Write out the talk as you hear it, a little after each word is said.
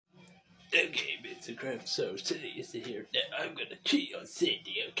Okay, Mr. Krabs, so Cindy is here. Now I'm gonna cheat on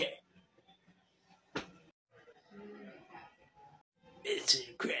Cindy, okay?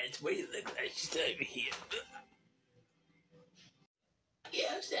 Mr. Krabs, what do you look like she's over here?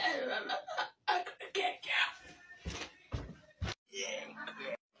 Yes, I'm gonna get you.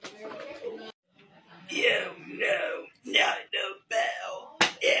 You no, not the bell.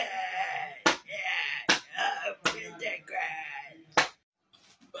 Yeah, I'm Mr. Krabs.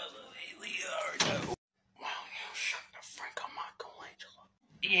 Leonardo. Wow, you shut the frick up, Michelangelo.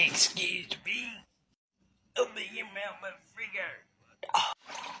 Excuse me? Open your mouth, my figure.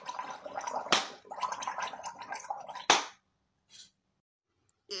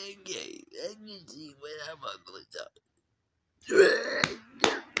 Okay, I can see what I'm ugly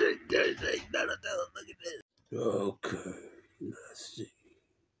Look at this. Okay, let's see.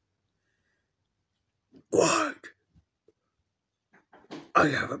 What? I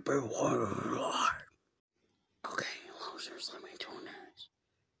haven't been watered a lot. Okay, losers, let me do this.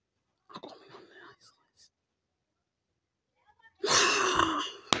 I'll call me on the nice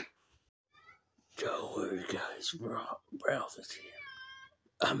list. Don't worry, guys. Ralph is here.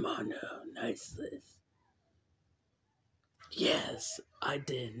 I'm on a nice list. Yes, I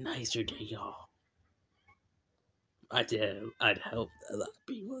did nicer than y'all. I did. I'd helped a lot of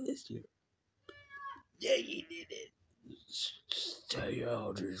people this year. Yeah, you did it. Stay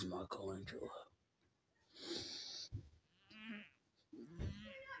out, is Michelangelo.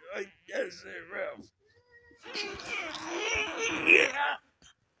 I guess it, Ralph.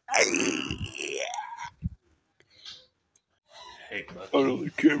 Hey, I don't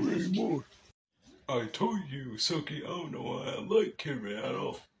like camera anymore. I told you, Suki, I don't know why I like camera at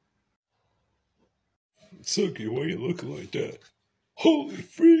all. Suki, why you looking like that? Holy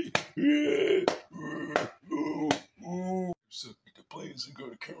freak! Yeah! Suki, the plane's gonna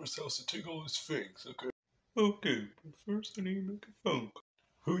go to Cameron's house to take all his things, okay? Okay, but first I need to make a phone call.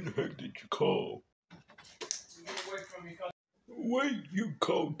 Who the heck did you call? Wait, you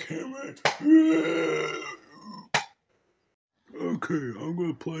called Cameron? Yeah! Okay, I'm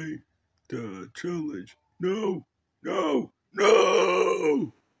gonna play the challenge. No!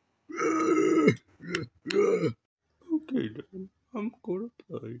 Okay, then. I'm gonna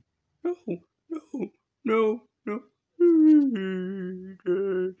play. No.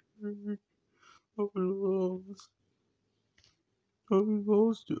 I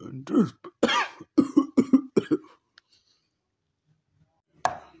lost and just.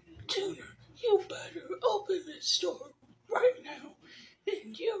 Junior, you better open this door right now.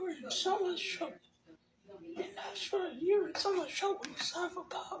 And you're in so much trouble. And that's right, you're in so much trouble, you son of a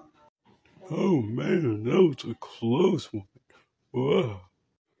cop. Oh man, that was a close one. Wow.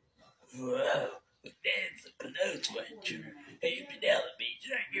 Wow, that's a close one, Junior. Hey, Penelope,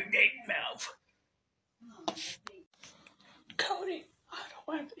 shut your big mouth. Cody, I don't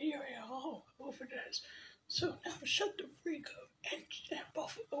want to hear you all over this. So now shut the freak up and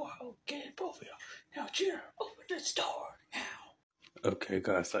both of you. I'll get both of you. Now, Junior, open this door now. Okay,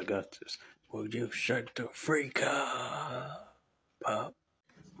 guys, I got this. Will you shut the freak up, Pop?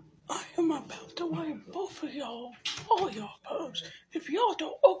 I am about to wipe both of y'all, all y'all pups, if y'all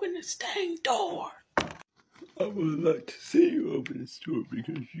don't open this dang door. I would like to see you open this door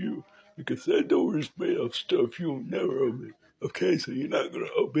because that door is made of stuff you'll never open. Okay, so you're not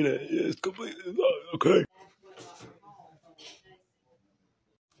gonna open it. It's completely locked, okay?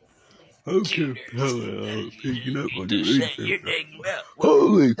 Okay, hello, picking up on your reason.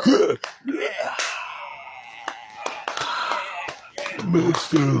 Holy crap!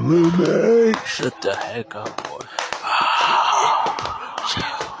 Mr. Lemon! Shut the heck up, boy.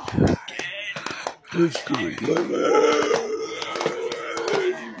 Mr. Lemon!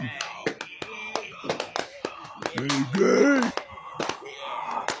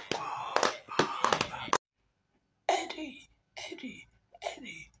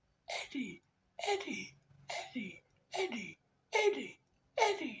 Hey,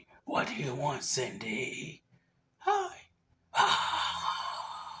 Eddie. What do you want, Cindy? Hi.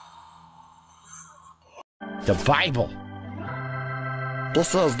 The Bible.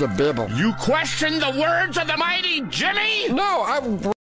 This is the Bible. You question the words of the mighty Jimmy? No, I'm...